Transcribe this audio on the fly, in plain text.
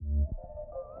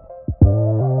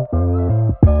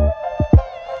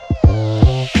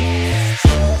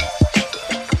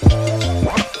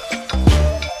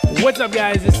up,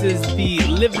 guys? This is the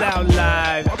Live Loud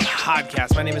Live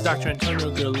podcast. My name is Dr.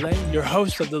 Antonio Gurley, your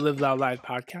host of the Live Loud Live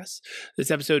podcast. This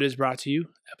episode is brought to you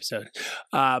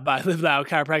by Live Loud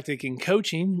Chiropractic and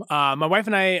Coaching. My wife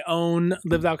and I own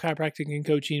Live Loud Chiropractic and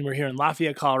Coaching. We're here in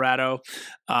Lafayette, Colorado.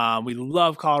 We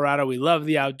love Colorado. We love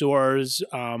the outdoors.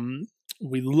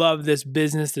 We love this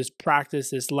business, this practice,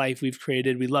 this life we've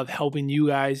created. We love helping you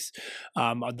guys,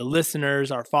 the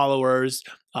listeners, our followers,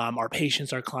 our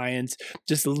patients, our clients,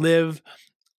 just live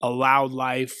a loud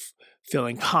life,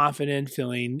 feeling confident,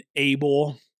 feeling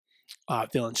able,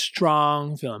 feeling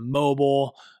strong, feeling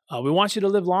mobile. We want you to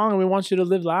live long and we want you to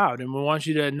live loud and we want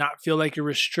you to not feel like you're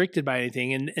restricted by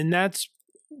anything. And that's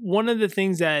one of the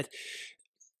things that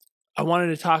I wanted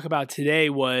to talk about today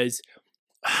was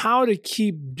how to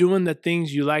keep doing the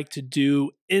things you like to do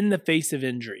in the face of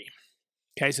injury.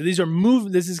 Okay, so these are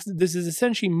this is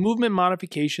essentially movement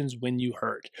modifications when you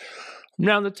hurt.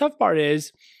 Now, the tough part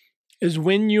is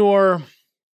when you're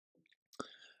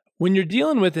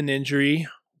dealing with an injury,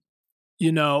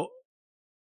 we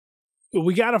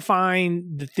got to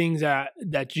find the things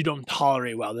that you don't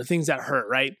tolerate well, the things that hurt,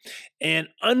 right? And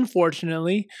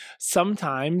unfortunately,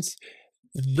 sometimes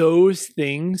those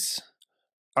things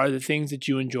are the things that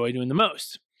you enjoy doing the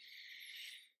most.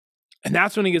 And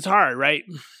that's when it gets hard, right?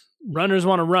 Runners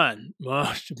want to run.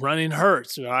 Well, running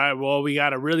hurts. All right, well, we got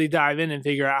to really dive in and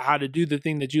figure out how to do the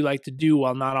thing that you like to do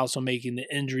while not also making the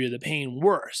injury or the pain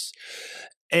worse.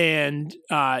 And,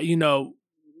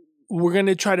 we're going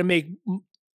to try to make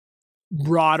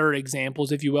broader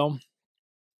examples, if you will,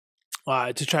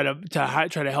 to try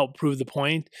to help prove the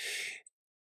point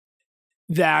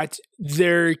that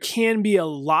there can be a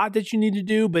lot that you need to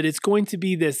do, but it's going to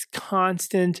be this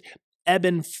constant ebb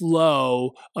and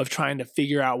flow of trying to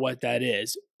figure out what that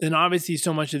is. And obviously,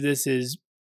 so much of this is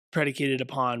predicated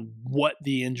upon what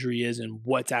the injury is and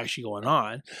what's actually going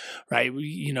on, right?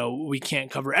 We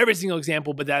can't cover every single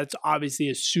example, but that's obviously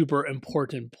a super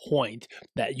important point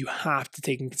that you have to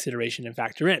take in consideration and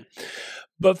factor in.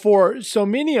 But for so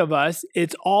many of us,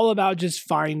 it's all about just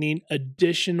finding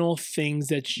additional things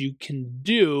that you can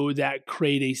do that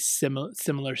create a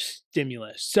similar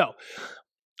stimulus. So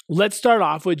let's start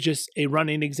off with just a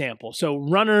running example. So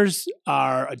runners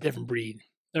are a different breed.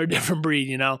 They're a different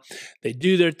breed, They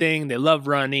do their thing. They love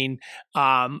running.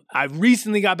 I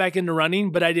recently got back into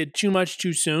running, but I did too much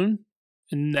too soon.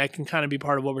 And that can kind of be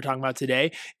part of what we're talking about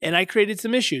today. And I created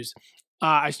some issues.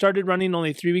 I started running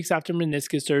only 3 weeks after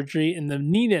meniscus surgery, and the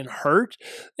knee didn't hurt.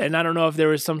 And I don't know if there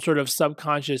was some sort of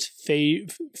subconscious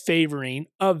favoring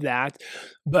of that,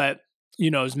 but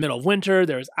it was middle of winter,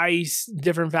 there was ice,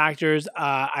 different factors.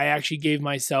 I actually gave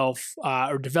myself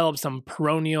or developed some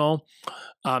peroneal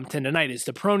tendonitis.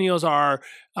 The peroneals are,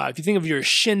 if you think of your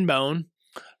shin bone,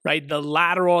 right,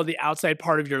 the outside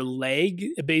part of your leg,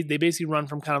 they basically run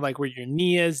from kind of like where your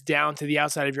knee is down to the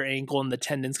outside of your ankle, and the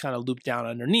tendons kind of loop down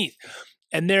underneath.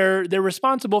 And they're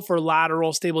responsible for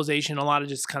lateral stabilization, a lot of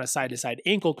just kind of side-to-side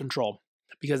ankle control.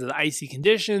 Because of the icy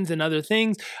conditions and other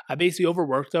things, I basically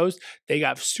overworked those. They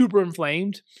got super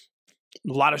inflamed,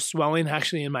 a lot of swelling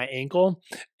actually in my ankle.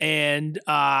 And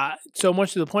so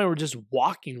much to the point where just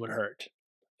walking would hurt.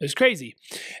 It was crazy.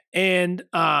 And,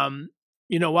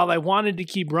 while I wanted to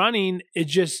keep running, it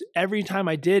just, every time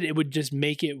I did, it would just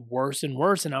make it worse and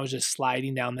worse. And I was just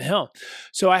sliding down the hill.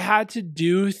 So I had to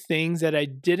do things that I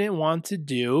didn't want to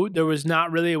do. There was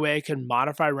not really a way I could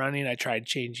modify running. I tried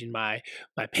changing my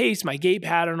pace, my gait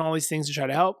pattern, all these things to try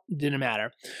to help. Didn't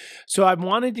matter. So I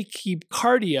wanted to keep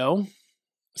cardio,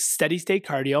 steady state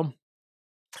cardio,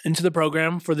 into the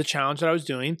program for the challenge that I was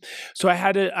doing. So I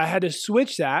had to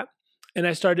switch that, and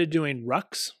I started doing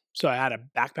rucks. So I had a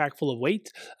backpack full of weight,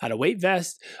 I had a weight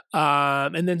vest,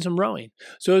 and then some rowing.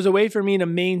 So it was a way for me to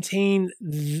maintain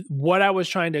what I was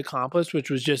trying to accomplish, which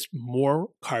was just more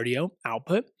cardio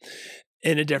output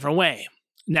in a different way.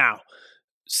 Now,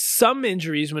 some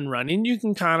injuries when running, you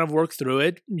can kind of work through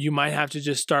it. You might have to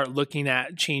just start looking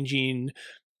at changing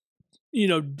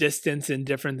distance and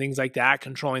different things like that,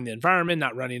 controlling the environment,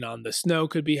 not running on the snow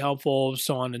could be helpful,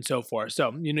 so on and so forth.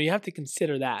 So, you have to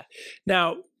consider that.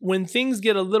 Now, when things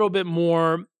get a little bit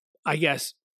more, I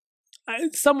guess,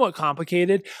 somewhat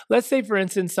complicated, let's say, for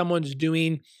instance, someone's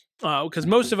doing, because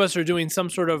most of us are doing some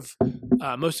sort of,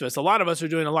 a lot of us are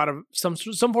doing a lot of some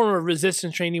form of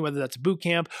resistance training, whether that's boot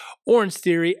camp, Orange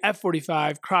Theory,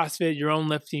 F45, CrossFit, your own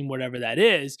lifting, whatever that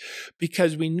is,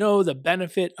 because we know the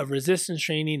benefit of resistance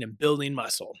training and building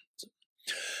muscle.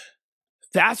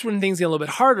 That's when things get a little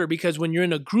bit harder, because when you're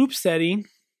in a group setting,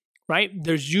 right,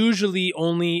 there's usually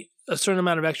only a certain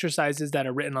amount of exercises that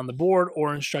are written on the board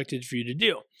or instructed for you to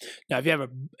do. Now, if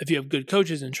you have good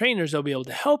coaches and trainers, they'll be able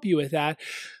to help you with that.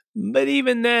 But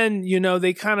even then,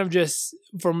 they kind of just,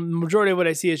 from the majority of what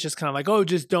I see, it's just kind of like, oh,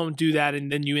 just don't do that.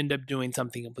 And then you end up doing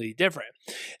something completely different.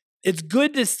 It's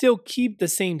good to still keep the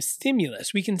same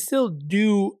stimulus. We can still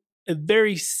do a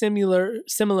very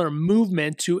similar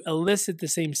movement to elicit the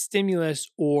same stimulus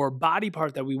or body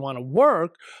part that we want to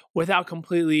work without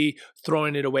completely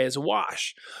throwing it away as a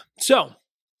wash. So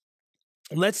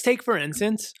let's take, for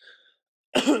instance,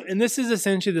 and this is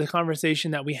essentially the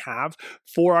conversation that we have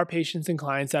for our patients and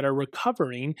clients that are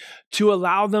recovering, to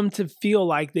allow them to feel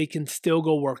like they can still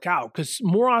go work out. Because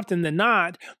more often than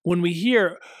not, when we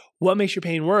hear, what makes your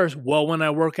pain worse? Well, when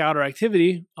I work out or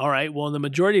activity. All right. Well, the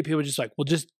majority of people are just like, well,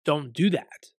 just don't do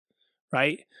that.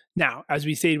 Right. Now, as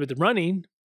we stated with the running,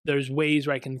 there's ways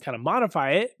where I can kind of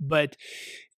modify it. But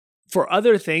for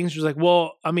other things, it's like,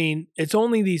 well, I mean, it's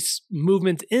only these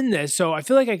movements in this, so I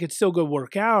feel like I could still go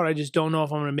work out. I just don't know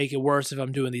if I'm going to make it worse if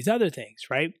I'm doing these other things,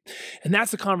 right? And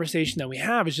that's the conversation that we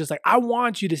have. It's just like, I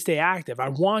want you to stay active. I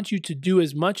want you to do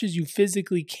as much as you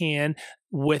physically can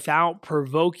without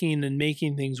provoking and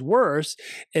making things worse.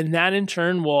 And that in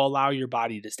turn will allow your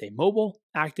body to stay mobile,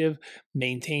 active,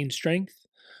 maintain strength.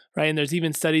 Right. And there's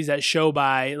even studies that show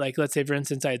by, like, let's say, for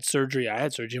instance, I had surgery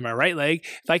in my right leg.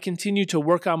 If I continue to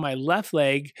work on my left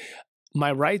leg,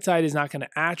 my right side is not going to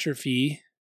atrophy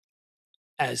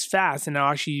as fast, and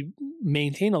I'll actually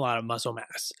maintain a lot of muscle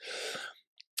mass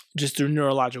just through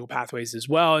neurological pathways as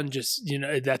well. And just,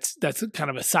 that's kind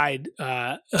of a side,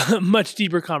 much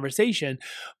deeper conversation.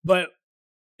 But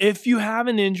if you have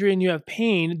an injury and you have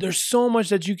pain, there's so much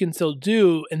that you can still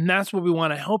do, and that's what we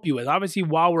want to help you with. Obviously,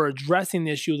 while we're addressing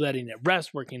the issue, letting it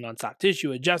rest, working on soft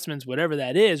tissue adjustments, whatever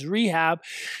that is, rehab,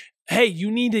 hey, you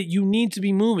need to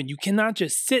be moving. You cannot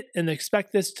just sit and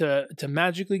expect this to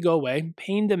magically go away.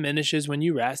 Pain diminishes when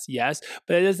you rest, yes,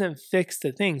 but it doesn't fix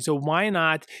the thing. So why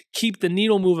not keep the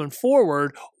needle moving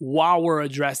forward while we're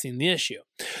addressing the issue?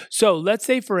 So let's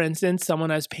say, for instance,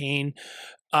 someone has pain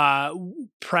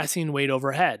pressing weight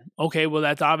overhead. Okay, well,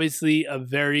 that's obviously a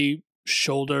very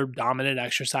shoulder dominant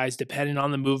exercise. Depending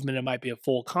on the movement, it might be a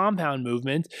full compound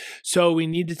movement. So we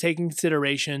need to take in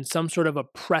consideration some sort of a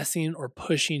pressing or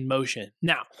pushing motion.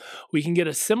 Now, we can get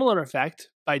a similar effect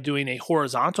by doing a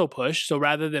horizontal push. So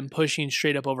rather than pushing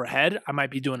straight up overhead, I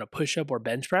might be doing a push-up or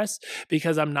bench press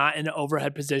because I'm not in an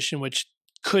overhead position, which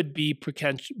could be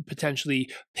potentially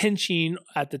pinching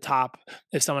at the top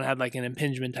if someone had like an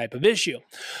impingement type of issue.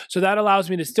 So that allows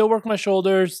me to still work my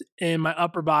shoulders and my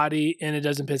upper body, and it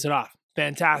doesn't piss it off.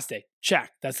 Fantastic.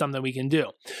 Check. That's something we can do.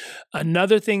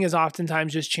 Another thing is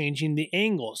oftentimes just changing the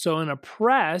angle. So in a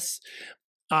press,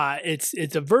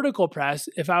 it's a vertical press.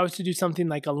 If I was to do something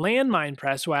like a landmine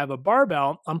press where I have a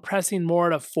barbell, I'm pressing more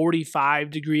at a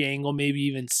 45-degree angle, maybe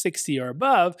even 60 or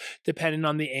above, depending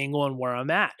on the angle and where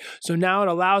I'm at. So now it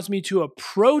allows me to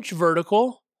approach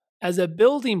vertical as a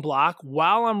building block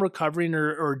while I'm recovering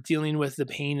or dealing with the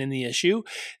pain and the issue.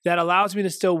 That allows me to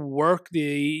still work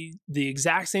the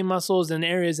exact same muscles and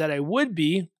areas that I would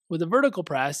be with a vertical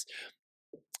press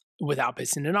without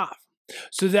pissing it off.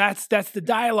 So that's the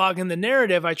dialogue and the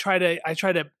narrative I try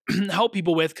to help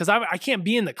people with, because I can't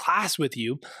be in the class with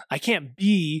you. I can't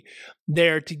be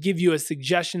there to give you a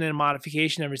suggestion and a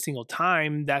modification every single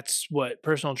time. That's what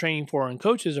personal training for and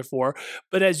coaches are for.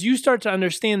 But as you start to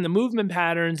understand the movement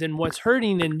patterns and what's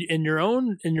hurting in your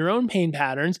own pain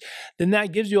patterns, then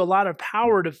that gives you a lot of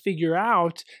power to figure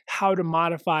out how to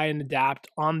modify and adapt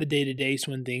on the day-to-day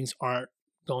when things aren't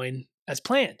going as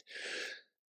planned.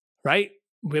 Right?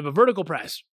 We have a vertical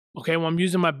press. Okay, well, I'm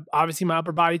using my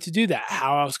upper body to do that.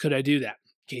 How else could I do that?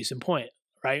 Case in point,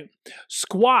 right?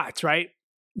 Squats, right?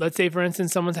 Let's say, for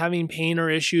instance, someone's having pain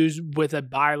or issues with a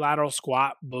bilateral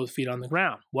squat, both feet on the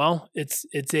ground. Well, it's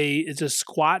a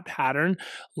squat pattern.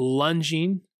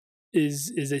 Lunging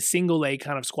is a single leg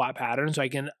kind of squat pattern, so I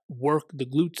can work the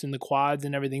glutes and the quads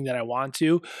and everything that I want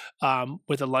to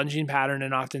with a lunging pattern,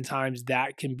 and oftentimes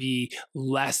that can be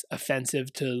less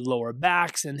offensive to lower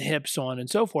backs and hips, so on and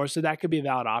so forth. So that could be a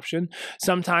valid option.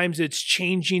 Sometimes it's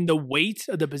changing the weight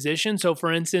of the position. So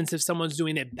for instance, if someone's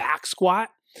doing a back squat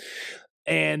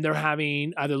and they're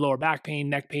having either lower back pain,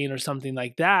 neck pain, or something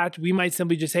like that, we might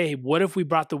simply just say, hey, what if we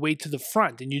brought the weight to the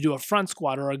front and you do a front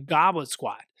squat or a goblet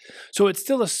squat? So it's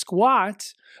still a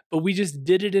squat, but we just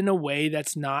did it in a way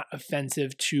that's not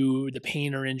offensive to the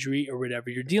pain or injury or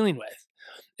whatever you're dealing with.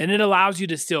 And it allows you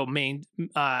to still be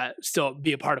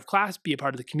a part of class, be a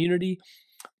part of the community,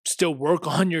 still work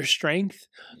on your strength,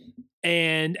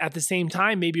 and at the same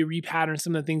time, maybe repattern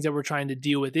some of the things that we're trying to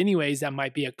deal with anyways that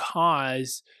might be a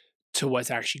cause to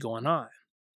what's actually going on.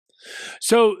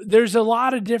 So there's a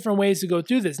lot of different ways to go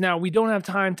through this. Now, we don't have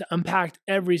time to unpack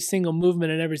every single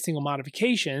movement and every single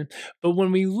modification, but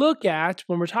when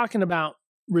we're talking about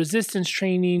resistance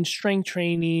training, strength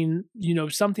training,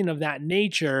 something of that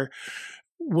nature,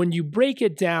 when you break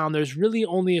it down, there's really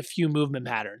only a few movement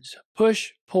patterns: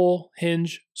 push, pull,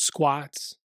 hinge,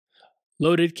 squats,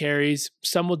 loaded carries.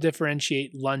 Some will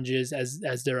differentiate lunges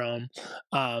as their own,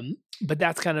 but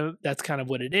that's kind of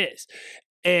what it is.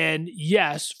 And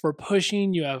yes, for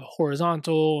pushing, you have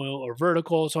horizontal or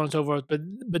vertical, so on and so forth.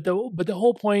 But the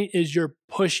whole point is you're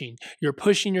pushing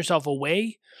yourself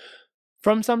away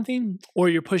from something, or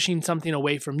you're pushing something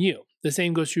away from you. The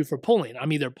same goes true for pulling.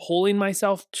 I'm either pulling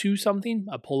myself to something,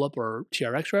 a pull-up or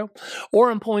TRX row, or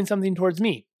I'm pulling something towards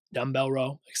me, dumbbell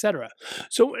row, etc.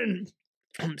 So,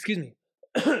 excuse me.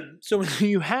 So when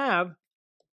you have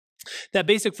that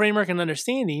basic framework and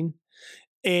understanding,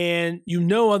 and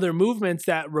other movements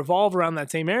that revolve around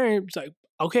that same area, it's like,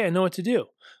 okay, I know what to do.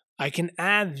 I can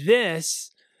add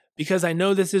this because I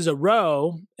know this is a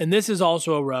row, and this is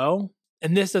also a row,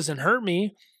 and this doesn't hurt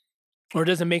me, or it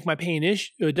doesn't make my pain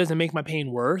it doesn't make my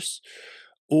pain worse,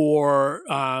 or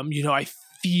I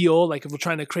feel like, if we're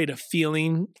trying to create a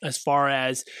feeling as far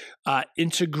as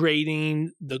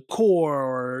integrating the core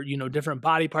or different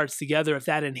body parts together, if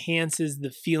that enhances the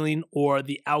feeling or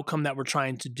the outcome that we're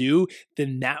trying to do,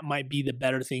 then that might be the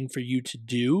better thing for you to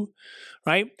do,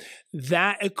 right?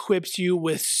 That equips you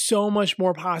with so much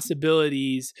more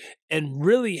possibilities and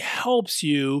really helps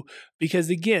you, because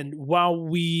again, while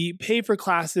we pay for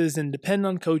classes and depend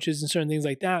on coaches and certain things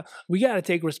like that, we got to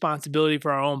take responsibility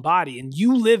for our own body, and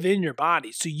you live in your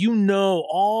body. So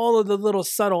all of the little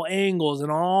subtle angles and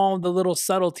all the little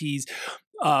subtleties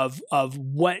of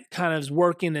what kind of is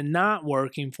working and not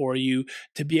working for you,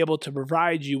 to be able to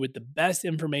provide you with the best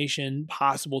information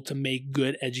possible to make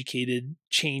good, educated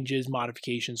changes,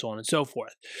 modifications, so on and so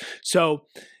forth. So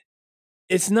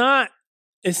it's not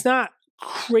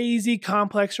crazy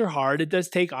complex or hard. It does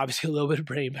take obviously a little bit of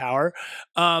brain power,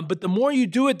 but the more you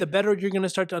do it, the better you're going to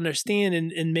start to understand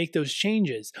and make those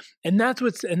changes. And that's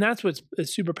what's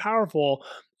super powerful,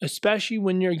 especially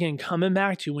when you're, again, coming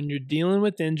back to when you're dealing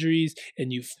with injuries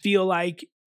and you feel like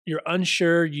you're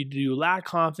unsure, you lack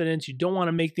confidence, you don't want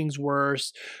to make things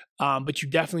worse, but you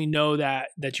definitely know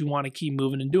that you want to keep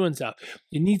moving and doing stuff.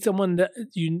 You need someone that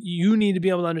you need to be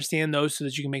able to understand those so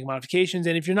that you can make modifications.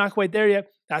 And if you're not quite there yet,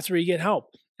 that's where you get help.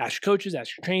 Ask your coaches,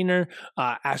 ask your trainer,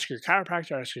 ask your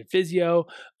chiropractor, ask your physio,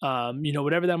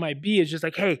 whatever that might be. It's just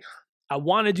like, hey, I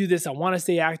want to do this. I want to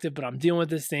stay active, but I'm dealing with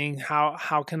this thing.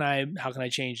 How can I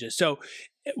change this? So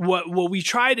what we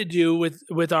try to do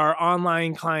with our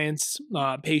online clients,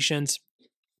 patients,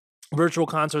 virtual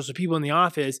consults with people in the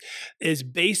office, is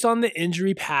based on the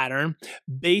injury pattern,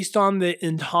 based on the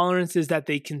intolerances that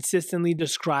they consistently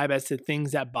describe as to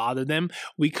things that bother them.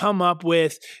 We come up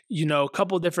with, a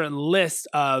couple different lists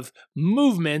of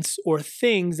movements or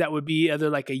things that would be either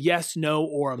like a yes, no,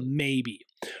 or a maybe.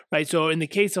 Right. So in the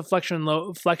case of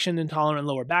flexion intolerant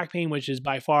lower back pain, which is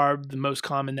by far the most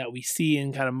common that we see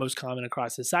and kind of most common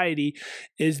across society,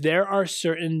 is there are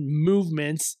certain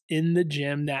movements in the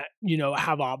gym that,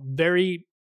 have a very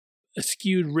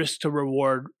skewed risk to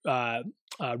reward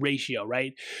ratio.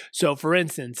 Right. So for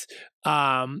instance,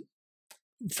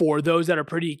 for those that are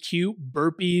pretty acute,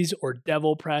 burpees or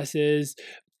devil presses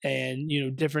and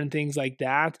different things like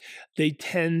that, they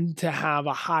tend to have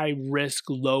a high risk,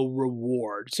 low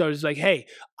reward. So it's like, hey,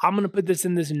 I'm going to put this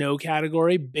in this no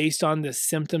category based on the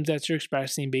symptoms that you're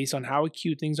expressing, based on how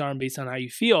acute things are, and based on how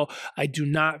you feel. I do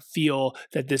not feel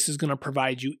that this is going to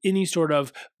provide you any sort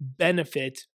of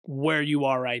benefit where you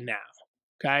are right now.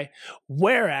 Okay.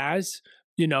 Whereas,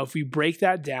 if we break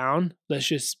that down, let's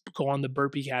just go on the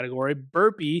burpee category.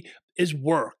 Burpee is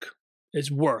work. It's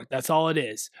work. That's all it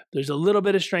is. There's a little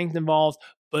bit of strength involved,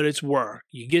 but it's work.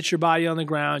 You get your body on the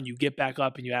ground, you get back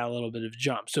up, and you add a little bit of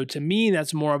jump. So to me,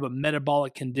 that's more of a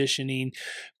metabolic conditioning,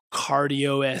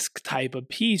 cardio-esque type of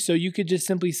piece. So you could just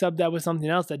simply sub that with something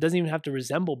else that doesn't even have to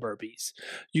resemble burpees.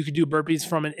 You could do burpees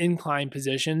from an incline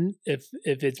position if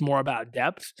it's more about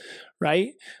depth,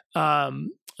 right?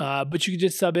 But you could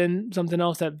just sub in something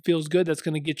else that feels good that's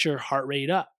going to get your heart rate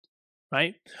up,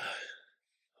 right?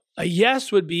 A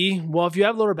yes would be, well, if you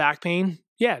have lower back pain,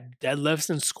 deadlifts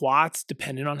and squats,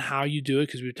 depending on how you do it,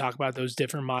 because we talk about those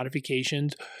different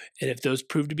modifications. And if those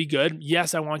prove to be good,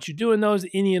 yes, I want you doing those,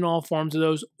 any and all forms of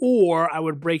those. Or I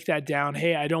would break that down.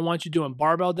 Hey, I don't want you doing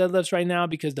barbell deadlifts right now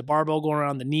because the barbell going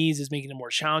around the knees is making it more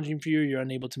challenging for you. You're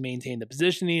unable to maintain the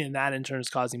positioning, and that in turn is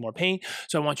causing more pain.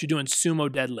 So I want you doing sumo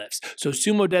deadlifts. So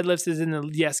sumo deadlifts is in the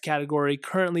yes category.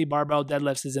 Currently, barbell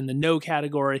deadlifts is in the no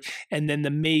category. And then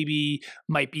the maybe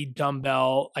might be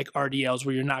dumbbell, like RDLs,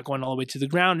 where you're not going all the way to the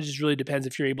ground. It just really depends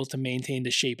if you're able to maintain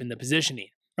the shape and the positioning,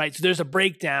 right? So there's a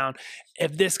breakdown.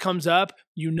 If this comes up,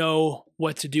 you know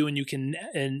what to do, and you can,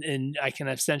 and I can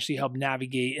essentially help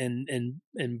navigate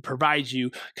and provide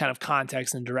you kind of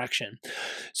context and direction.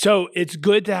 So it's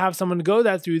good to have someone to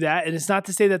go through that. And it's not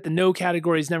to say that the no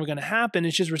category is never going to happen.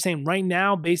 It's just we're saying right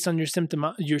now, based on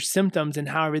your symptoms and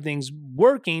how everything's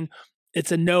working,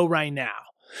 it's a no right now.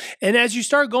 And as you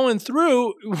start going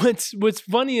through, what's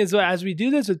funny is as we do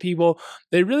this with people,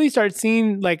 they really start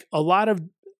seeing like a lot of,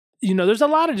 there's a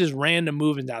lot of just random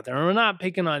movements out there. And we're not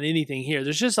picking on anything here.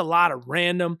 There's just a lot of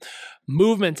random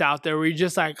movements out there where you're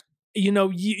just like,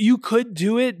 you could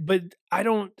do it, but I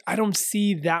don't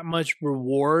see that much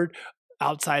reward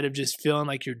outside of just feeling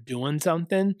like you're doing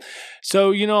something.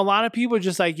 So, a lot of people are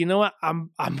just like, you know what,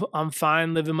 I'm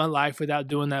fine living my life without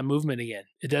doing that movement again.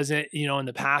 It doesn't, in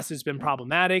the past it's been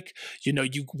problematic.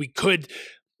 We could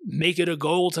make it a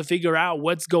goal to figure out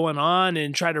what's going on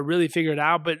and try to really figure it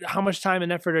out. But how much time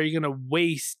and effort are you going to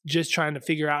waste just trying to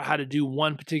figure out how to do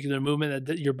one particular movement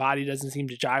that your body doesn't seem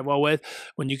to jive well with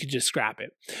when you could just scrap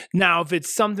it? Now, if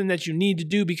it's something that you need to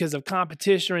do because of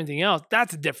competition or anything else,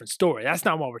 that's a different story. That's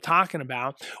not what we're talking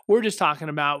about. We're just talking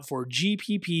about for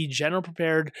GPP, general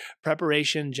prepared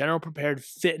preparation, general prepared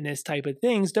fitness type of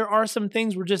things. There are some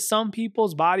things where just some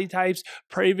people's body types,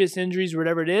 previous injuries,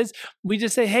 whatever it is, we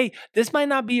just say, hey, this might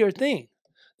not be your thing.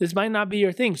 This might not be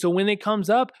your thing. So when it comes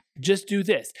up, just do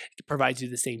this. It provides you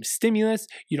the same stimulus.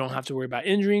 You don't have to worry about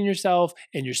injuring yourself,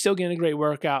 and you're still getting a great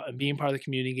workout and being part of the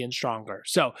community, getting stronger.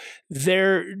 So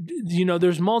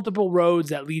there's multiple roads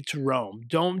that lead to Rome.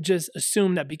 Don't just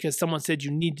assume that because someone said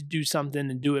you need to do something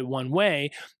and do it one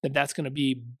way, that's going to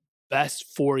be best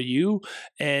for you.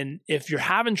 And if you're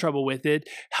having trouble with it,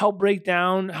 help break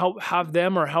down, have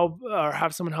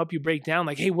someone help you break down,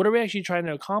 like, hey, what are we actually trying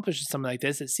to accomplish with something like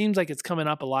this? It seems like it's coming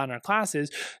up a lot in our classes.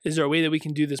 Is there a way that we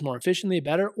can do this more efficiently,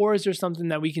 better? Or is there something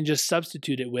that we can just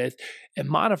substitute it with and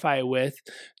modify it with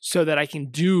so that I can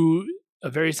do a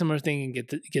very similar thing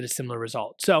and get a similar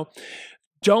result? So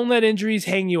don't let injuries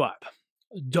hang you up.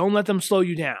 Don't let them slow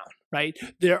you down. Right?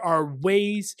 There are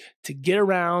ways to get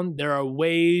around. There are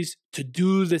ways to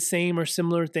do the same or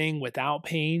similar thing without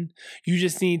pain. You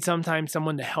just need sometimes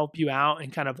someone to help you out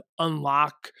and kind of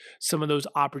unlock some of those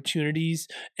opportunities.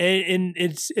 And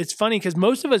it's funny because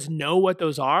most of us know what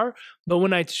those are, but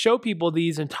when I show people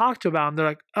these and talk to about them, they're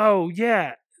like, oh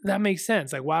yeah, that makes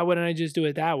sense. Like, why wouldn't I just do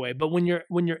it that way? But when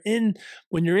you're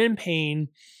in pain,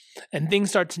 and things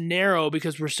start to narrow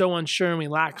because we're so unsure and we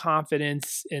lack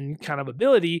confidence and kind of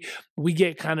ability, we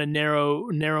get kind of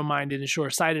narrow-minded and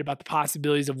short-sighted about the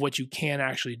possibilities of what you can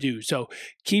actually do. So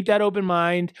keep that open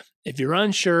mind. If you're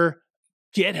unsure,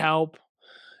 get help.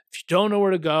 If you don't know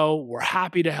where to go, we're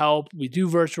happy to help. We do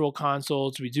virtual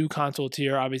consults. We do consults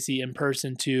here, obviously in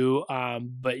person too.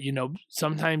 But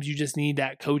sometimes you just need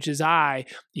that coach's eye,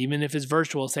 even if it's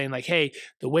virtual, saying like, hey,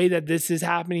 the way that this is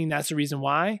happening, that's the reason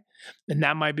why. And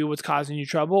that might be what's causing you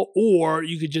trouble. Or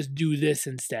you could just do this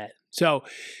instead. So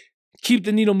keep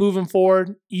the needle moving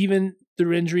forward. Even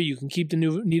through injury, you can keep the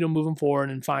needle moving forward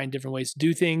and find different ways to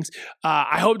do things.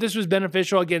 I hope this was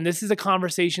beneficial. Again, this is a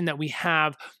conversation that we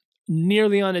have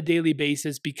nearly on a daily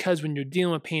basis, because when you're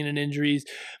dealing with pain and injuries,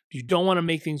 you don't want to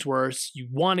make things worse. You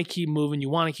want to keep moving. You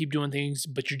want to keep doing things,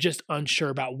 but you're just unsure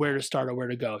about where to start or where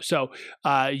to go. So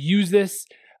use this.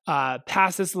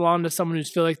 Pass this along to someone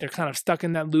who's feel like they're kind of stuck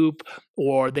in that loop,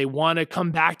 or they want to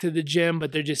come back to the gym,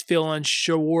 but they just feel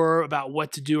unsure about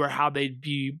what to do or how they'd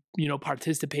be,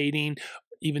 participating,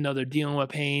 even though they're dealing with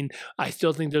pain. I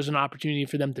still think there's an opportunity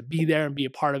for them to be there and be a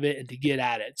part of it and to get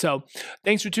at it. So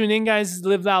thanks for tuning in, guys.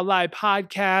 Live Loud Live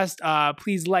podcast.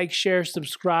 Please like, share,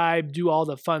 subscribe, do all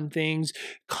the fun things.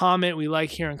 Comment. We like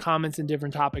hearing comments and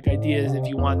different topic ideas if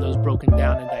you want those broken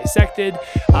down and dissected.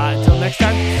 Until next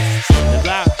time, live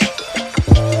loud.